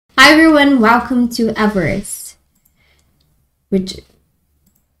Hi everyone, welcome to Avarice, which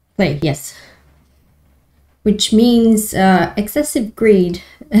means excessive greed,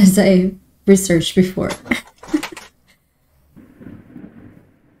 as I researched before.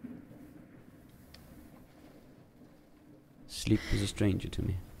 Sleep is a stranger to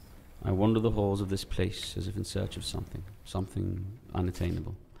me. I wander the halls of this place as if in search of something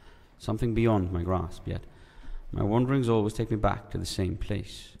unattainable, something beyond my grasp, yet my wanderings always take me back to the same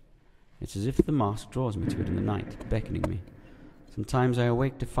place. It's as if the mask draws me to it in the night, beckoning me. Sometimes I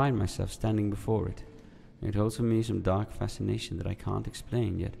awake to find myself standing before it. It holds for me some dark fascination that I can't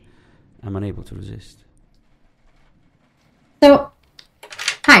explain, yet am unable to resist. So,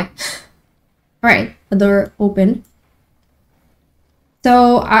 hi. Alright, the door opened.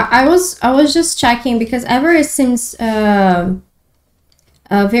 So I was just checking because Avarice seems a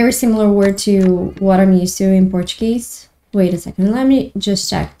very similar word to what I'm used to in Portuguese. Wait a second, let me just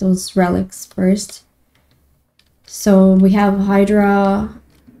check those relics first. So we have Hydra,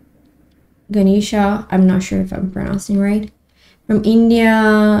 Ganesha, I'm not sure if I'm pronouncing right, from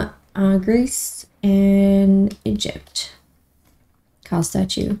India, Greece, and Egypt. Cow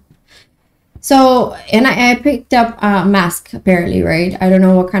statue. So, and I picked up a mask, apparently, right? I don't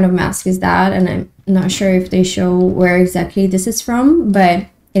know what kind of mask is that, and I'm not sure if they show where exactly this is from, but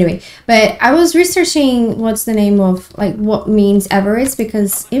anyway. But I was researching what's the name of, like, what means Avarice,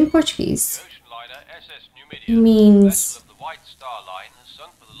 because in Portuguese, it means... Of the White Star Line has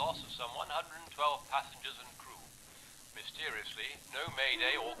sunk for the loss of some 112 passengers and crew. Mysteriously, no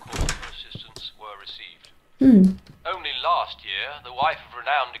mayday or calls for assistance were received. Only last year, the wife of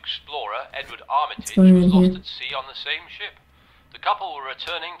renowned explorer Edward Armitage was lost at sea on the same ship. The couple were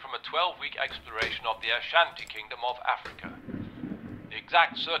returning from a 12-week exploration of the Ashanti Kingdom of Africa. The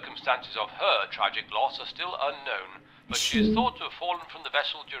exact circumstances of her tragic loss are still unknown, but she is thought to have fallen from the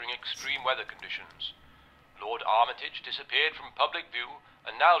vessel during extreme weather conditions. Lord Armitage disappeared from public view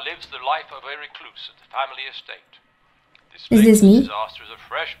and now lives the life of a recluse at the family estate. Is this me? Disaster is a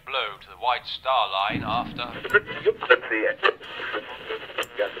fresh blow to the White Star Line after...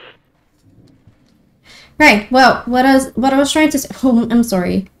 Right, well, what I was trying to say... Oh, I'm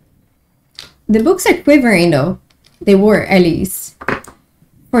sorry. The books are quivering, though. They were, at least.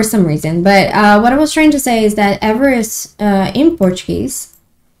 For some reason. But what I was trying to say is that Avarice, in Portuguese,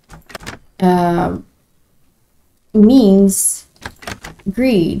 means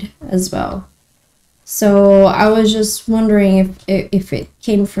greed as well. So I was just wondering if it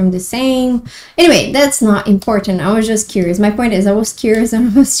came from the same. Anyway, that's not important. I was just curious. My point is I was curious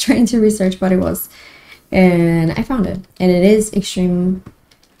and I was trying to research what it was. And I found it. And it is extreme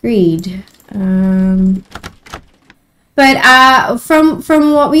greed. But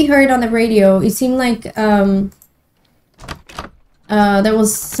from what we heard on the radio, it seemed like there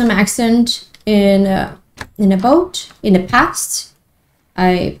was some accident in a boat in the past,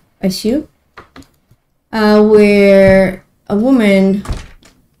 I assume. Where a woman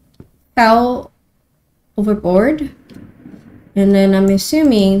fell overboard, and then I'm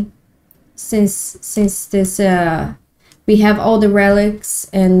assuming since this we have all the relics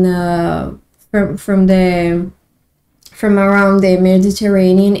and from around the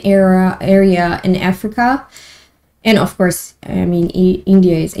Mediterranean area in Africa, and of course I mean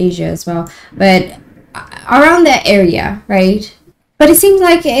India is Asia as well, but around that area, right? But it seems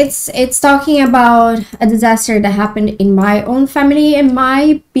like it's talking about a disaster that happened in my own family. It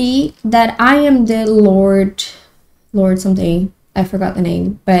might be that I am the Lord something. I forgot the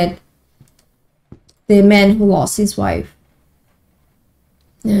name, but the man who lost his wife.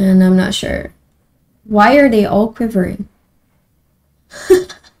 And I'm not sure. Why are they all quivering?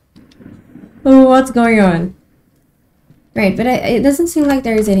 Oh, what's going on? Right, but it doesn't seem like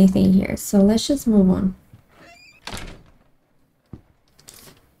there is anything here. So let's just move on.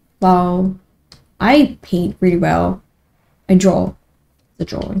 Wow, I paint really well. I draw the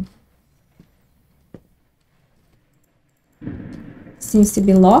drawing. Seems to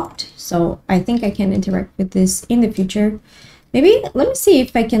be locked, so I think I can interact with this in the future. Maybe let me see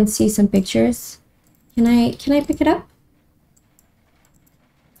if I can see some pictures. Can I pick it up?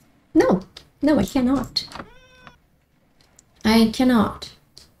 No, I cannot. I cannot.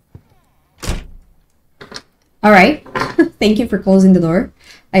 All right. Thank you for closing the door,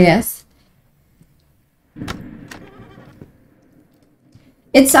 I guess.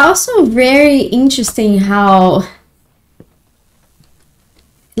 It's also very interesting how,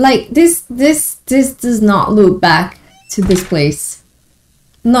 like, this does not loop back to this place.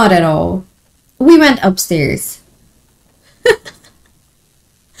 Not at all. We went upstairs.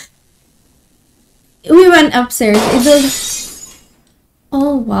 We went upstairs. It does.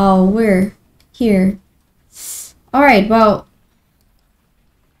 Oh, wow. Where? Here. Alright, well.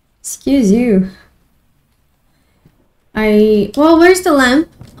 Excuse you. Well, where's the lamp?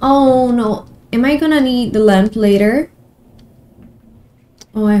 Oh, no. Am I gonna need the lamp later?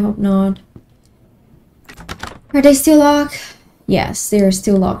 Oh, I hope not. Are they still locked? Yes, they're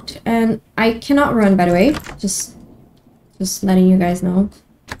still locked. And I cannot run, by the way. Just letting you guys know.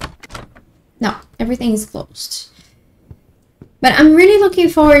 No, everything is closed. But I'm really looking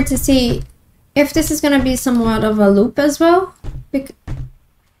forward to see if this is gonna be somewhat of a loop as well.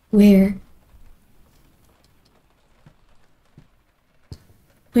 Where?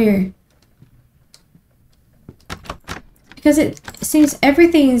 Where? Because it seems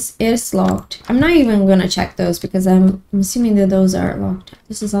everything is locked. I'm not even gonna check those because I'm assuming that those are locked.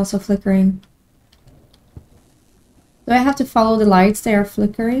 This is also flickering. Do I have to follow the lights? They are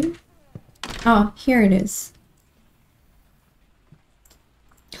flickering. Oh, here it is.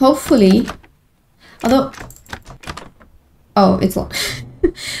 Hopefully. Although... Oh, it's locked.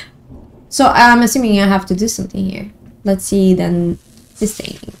 So I'm assuming I have to do something here. Let's see then this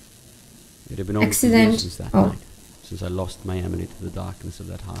thing. It had been over 2 years since that night, since I lost my Emily to the darkness of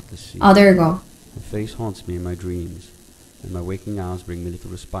that heartless sea. Oh, there you go. Her face haunts me in my dreams, and my waking hours bring me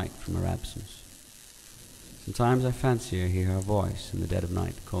little respite from her absence. Sometimes I fancy I hear her voice in the dead of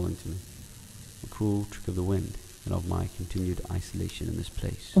night calling to me, a cruel trick of the wind and of my continued isolation in this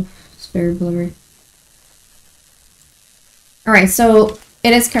place. Oh, it's very blurry. Alright, so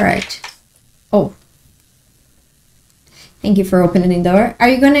it is correct. Oh. Thank you for opening the door. Are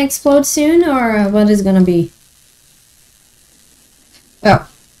you gonna explode soon, or what is gonna be? Well,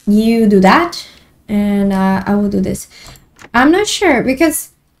 you do that, and I will do this. I'm not sure,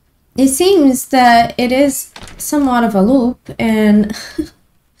 because it seems that it is somewhat of a loop, and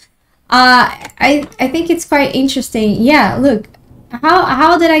I think it's quite interesting. Yeah, look,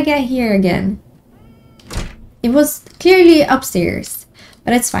 how did I get here again? It was clearly upstairs,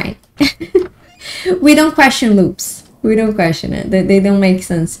 but it's fine. We don't question loops. We don't question it. They don't make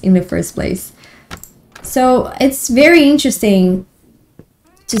sense in the first place. So it's very interesting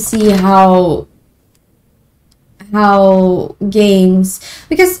to see how games,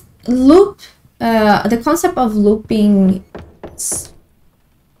 because loop, the concept of looping,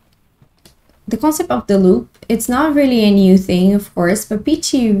 the concept of the loop, it's not really a new thing, of course, but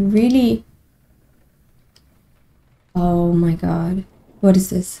PT really... Oh my god. What is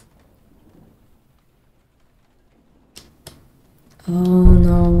this? Oh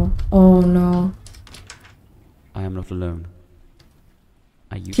no. Oh no. I am not alone.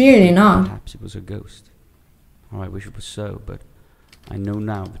 I used Clearly to think not. Perhaps it was a ghost. Or I wish it was so, but I know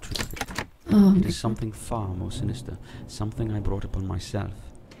now the truth of it. Oh, it is something far more sinister. Something I brought upon myself.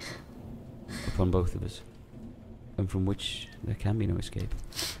 Upon both of us. And from which there can be no escape.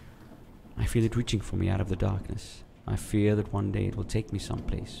 I feel it reaching for me out of the darkness. I fear that one day it will take me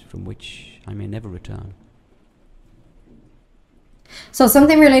someplace from which I may never return. So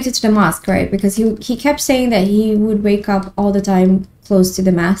something related to the mask, right? Because he kept saying that he would wake up all the time close to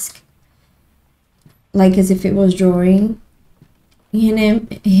the mask. Like as if it was drawing him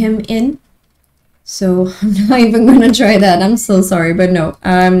in. So I'm not even gonna try that. I'm so sorry, but no,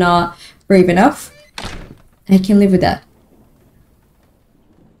 I'm not brave enough. I can live with that.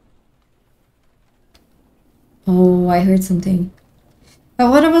 Oh, I heard something.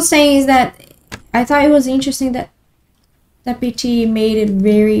 But what I was saying is that I thought it was interesting that PT made it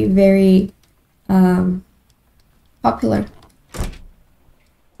very, very popular.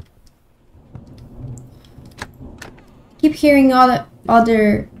 Keep hearing all the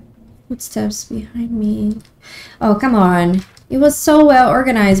other footsteps behind me. Oh, come on. It was so well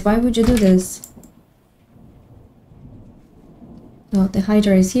organized. Why would you do this? Oh, the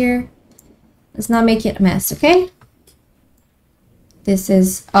Hydra is here. Let's not make it a mess, okay? This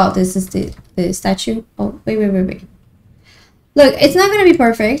is... Oh, this is the statue. Oh, wait. Look, it's not gonna be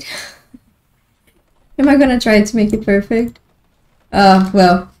perfect. Am I gonna try to make it perfect?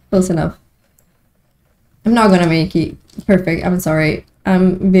 Well, close enough. I'm not gonna make it perfect. I'm sorry.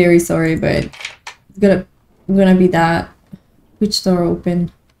 I'm very sorry, but it's gonna be that. Which door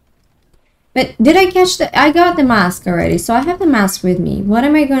open? But did I catch the... I got the mask already, so I have the mask with me. What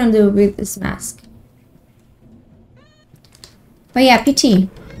am I gonna do with this mask? But yeah, PT.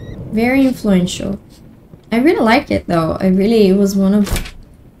 Very influential. I really like it though. It was one of...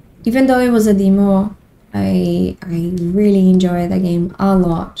 Even though it was a demo, I really enjoyed that game a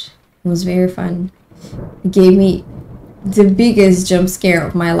lot. It was very fun. It gave me the biggest jump scare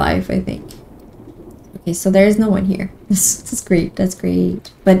of my life, I think. Okay, so there is no one here. This is great. That's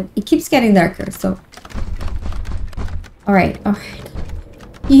great. But it keeps getting darker, so... Alright.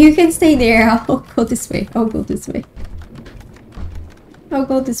 You can stay there. I'll go this way. I'll go this way. I'll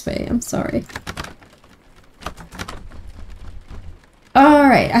go this way. I'm sorry.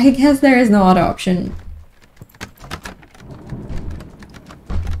 Alright, I guess there is no other option.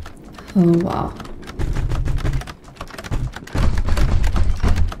 Oh, wow.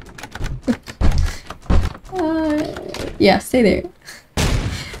 Yeah, stay there.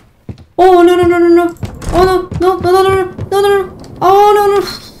 Oh, no, no, no, no, no. Oh, no, no, no, no, no, no, no, no. Oh, no, no.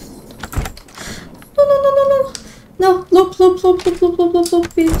 No, no, no, no, no. No, look, look, look, look, look, look, look, look.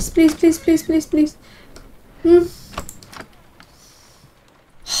 Please, please, please, please, please, please.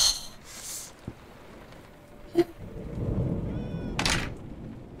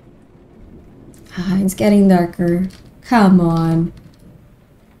 It's getting darker. Come on.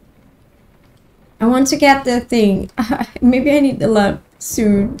 I want to get the thing. Maybe I need the lamp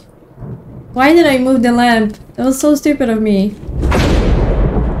soon. Why did I move the lamp? That was so stupid of me.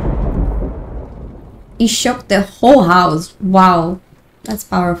 He shook the whole house. Wow. That's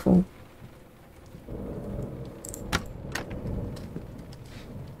powerful.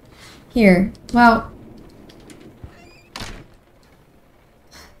 Here. Well.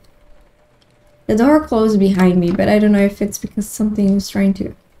 The door closed behind me, but I don't know if it's because something was trying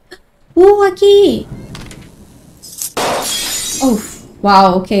to... Ooh, a key! Oh,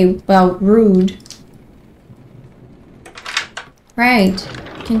 wow, okay, well, rude. Right,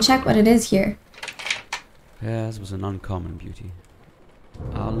 you can check what it is here. Hers was an uncommon beauty.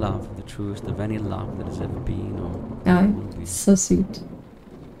 Our love, the truest of any love that has ever been or will be. So sweet.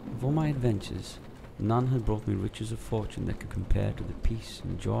 Of all my adventures, none had brought me riches of fortune that could compare to the peace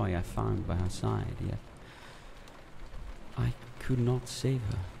and joy I found by her side, yet I could not save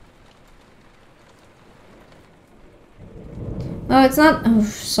her. Oh, it's not... Oh,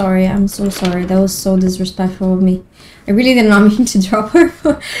 sorry, I'm so sorry. That was so disrespectful of me. I really did not mean to drop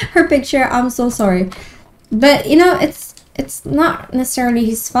her picture. I'm so sorry. But, you know, it's not necessarily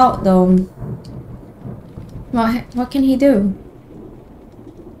his fault, though. What can he do?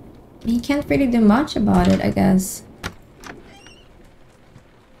 He can't really do much about it, I guess.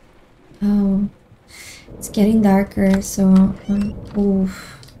 Oh, it's getting darker, so...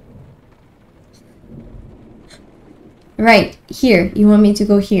 oof. Right, here. You want me to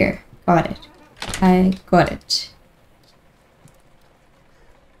go here. Got it. I got it.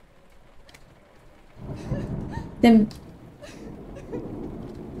 Then...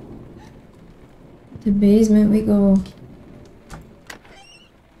 the basement we go.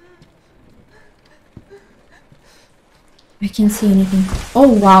 I can't see anything. Oh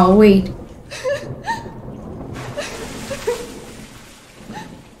wow, wait.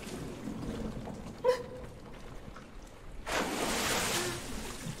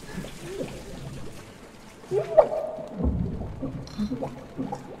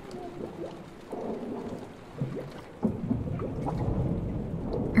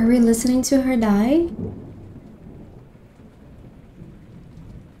 Are we listening to her die?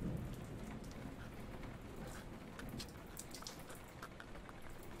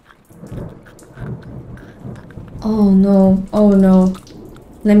 Oh no, oh no.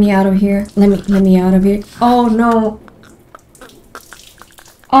 Let me out of here. Let me out of here. Oh no.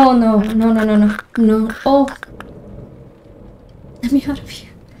 Oh no, no, no, no, no, no. Oh. Let me out of here.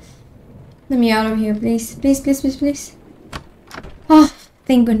 Let me out of here, please. Please, please, please, please. Oh,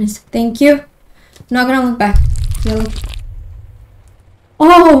 thank goodness. Thank you. Not gonna look back. Yellow.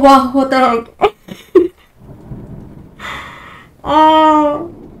 Oh wow, what the heck?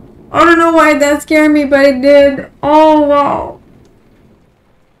 Oh. I don't know why that scared me, but it did. Oh, wow.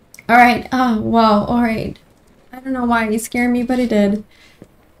 Alright. Oh, wow. Alright. I don't know why it scared me, but it did.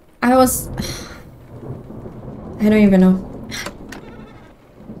 I don't even know.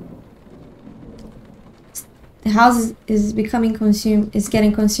 The house is becoming consumed. Is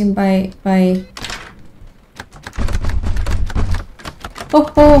getting consumed by... Oh,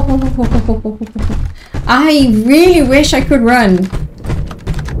 oh, oh, oh, oh, oh, oh, oh. I really wish I could run.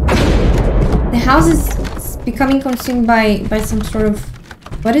 The house is becoming consumed by some sort of...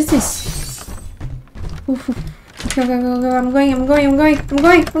 What is this? Oof, oof. Okay, okay, okay,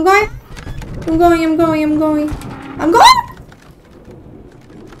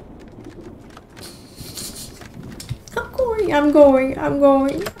 I'm going. I'm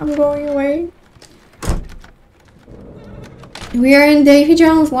going. I'm going away. We are in Davy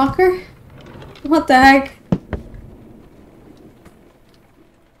Jones' locker? What the heck?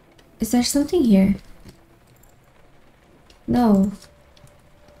 Is there something here? No.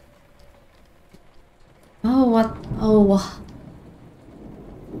 Oh, what? Oh.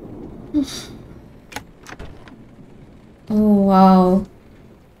 Oh, wow.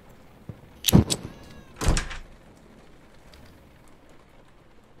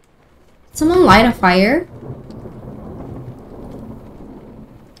 someone light a fire?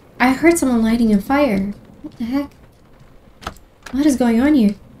 I heard someone lighting a fire. What the heck? What is going on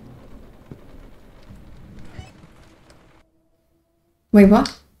here? Wait,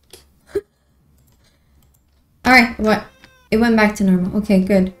 what? Alright, what? It went back to normal. Okay,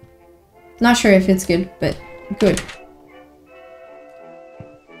 good. Not sure if it's good, but good.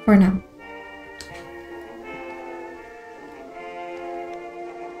 For now.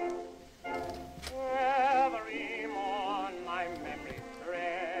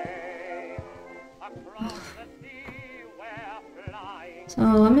 So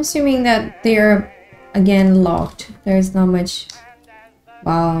I'm assuming that they're again locked. There's not much.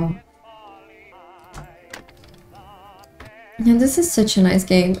 Wow. Yeah, this is such a nice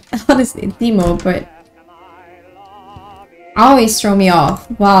game. Honestly, demo, but always throw me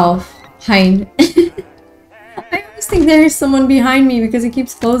off. Wow, behind. I always think there's someone behind me because it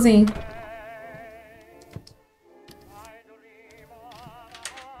keeps closing.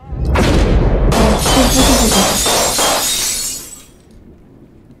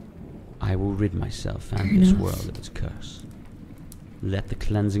 I will rid myself and this world of its curse. Let the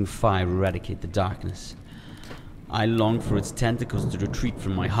cleansing fire eradicate the darkness. I long for its tentacles to retreat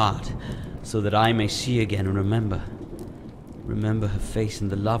from my heart, so that I may see again and remember. Remember her face and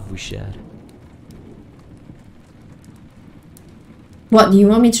the love we shared. What, do you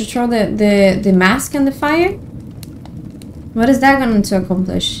want me to throw the mask on the fire? What is that going to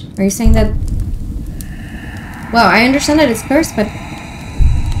accomplish? Are you saying that... Well, I understand that it's cursed, but...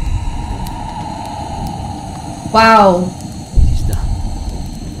 Wow. It is done.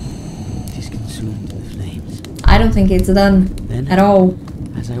 It is consumed in the flames. I don't think it's done Then, at all.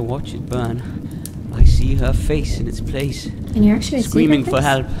 As I watch it burn, I see her face in its place. Can you actually screaming see for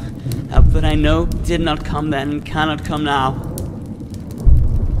help. Help that I know did not come then and cannot come now.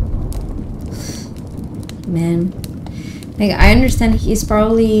 Man. Like, I understand he's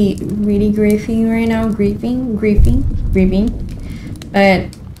probably really grieving right now. Grieving.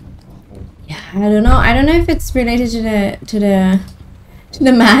 But yeah, I don't know. I don't know if it's related to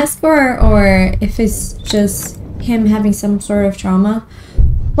the mask or if it's just him having some sort of trauma.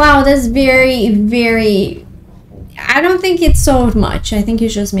 Wow, that's very, very... I don't think it solved much. I think it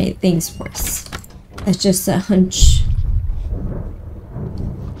just made things worse. That's just a hunch.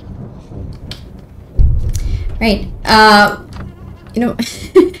 Right. You know,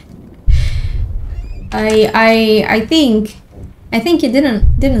 I think it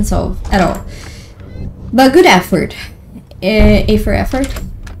didn't solve at all. But good effort. A for effort.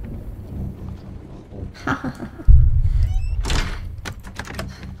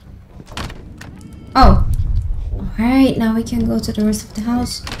 Oh. Alright, now we can go to the rest of the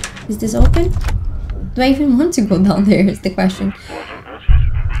house. Is this open? Do I even want to go down there is the question.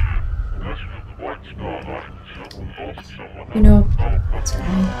 You know, it's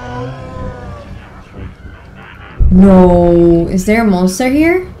fine. No, is there a monster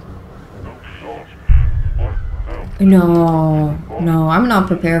here? No, I'm not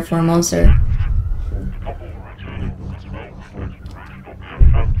prepared for a monster.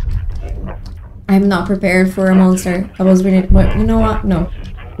 I'm not prepared for a monster. I was really... What? You know what? No,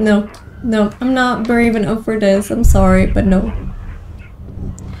 I'm not brave enough for this. I'm sorry, but no.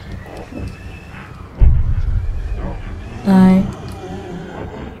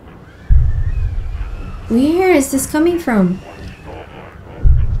 Where is this coming from?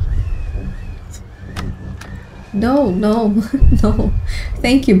 No.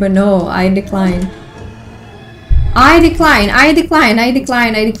 Thank you, but no, I decline. I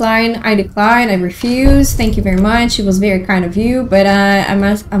refuse. Thank you very much. It was very kind of you, but I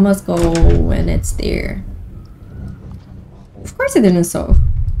must go when it's there. Of course it didn't solve.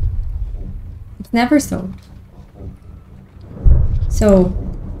 It's never solved. So,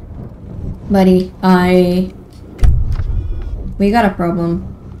 buddy, we got a problem.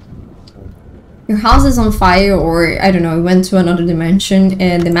 Your house is on fire, or I don't know, it went to another dimension,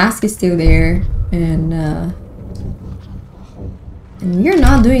 and the mask is still there, and you're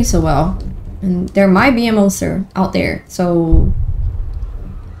not doing so well. And there might be a monster out there, so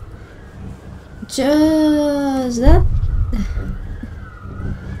just that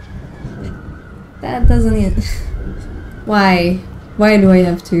doesn't it. Why do I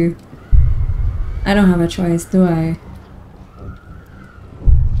have to? I don't have a choice, do I?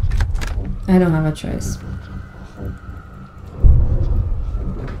 I don't have a choice.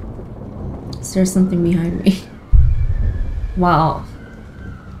 Is there something behind me? Wow.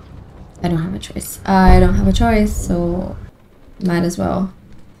 I don't have a choice. I don't have a choice, so might as well.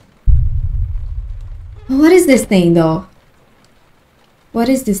 What is this thing, though? What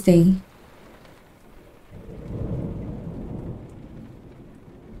is this thing?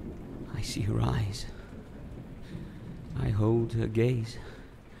 I hold her gaze.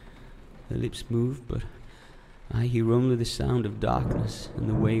 Her lips move, but I hear only the sound of darkness and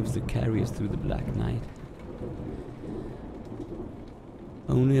the waves that carry us through the black night.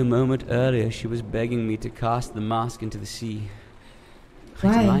 Only a moment earlier she was begging me to cast the mask into the sea.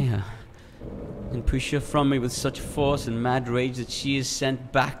 I deny her and push her from me with such force and mad rage that she is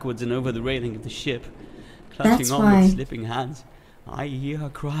sent backwards and over the railing of the ship, clutching on with slipping hands. I hear her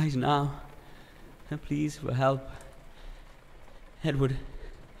cries now, her pleas for help. Edward,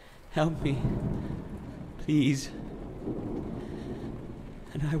 help me, please.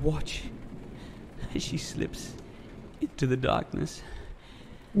 And I watch as she slips into the darkness.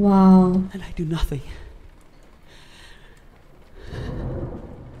 Wow. And I do nothing.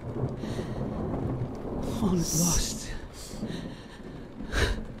 All is lost.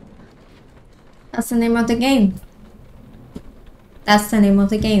 That's the name of the game. That's the name of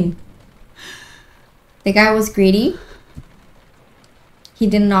the game. The guy was greedy. He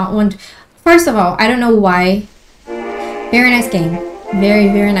did not want... First of all, I don't know why. Very nice game. Very,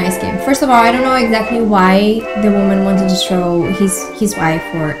 very nice game. First of all, I don't know exactly why the woman wanted to throw his wife,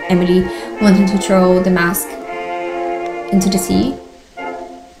 or Emily, wanted to throw the mask into the sea.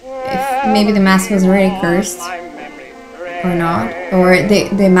 If maybe the mask was already cursed or not, or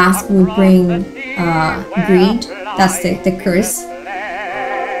the mask would bring greed. That's the curse.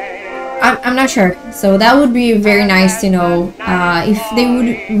 I'm not sure. So that would be very nice to know. If they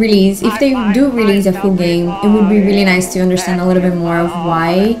would release, if they do release a full game, it would be really nice to understand a little bit more of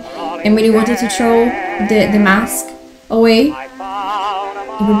why Emily wanted to throw the mask away.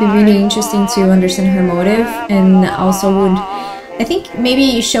 It would be really interesting to understand her motive, and also would, I think,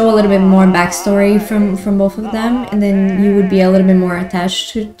 maybe show a little bit more backstory from both of them, and then you would be a little bit more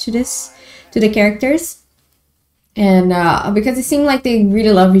attached to the characters. And because it seemed like they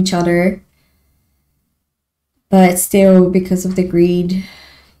really love each other, but still, because of the greed,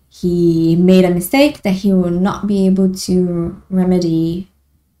 he made a mistake that he will not be able to remedy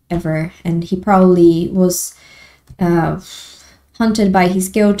ever, and he probably was haunted by his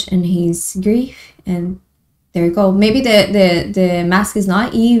guilt and his grief. And there you go. Maybe the mask is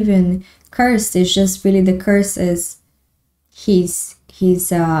not even cursed. It's just really the curse is his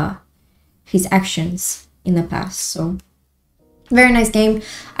actions in the past. So very nice game.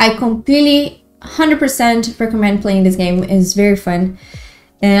 I completely 100% recommend playing this game. It's very fun.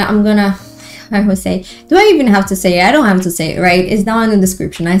 I'm gonna, I would say, do I even have to say it? I don't have to say it, right? It's down in the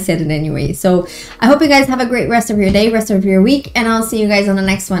description. I said it anyway. So I hope you guys have a great rest of your day, rest of your week, and I'll see you guys on the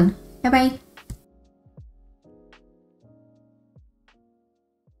next one. Bye bye.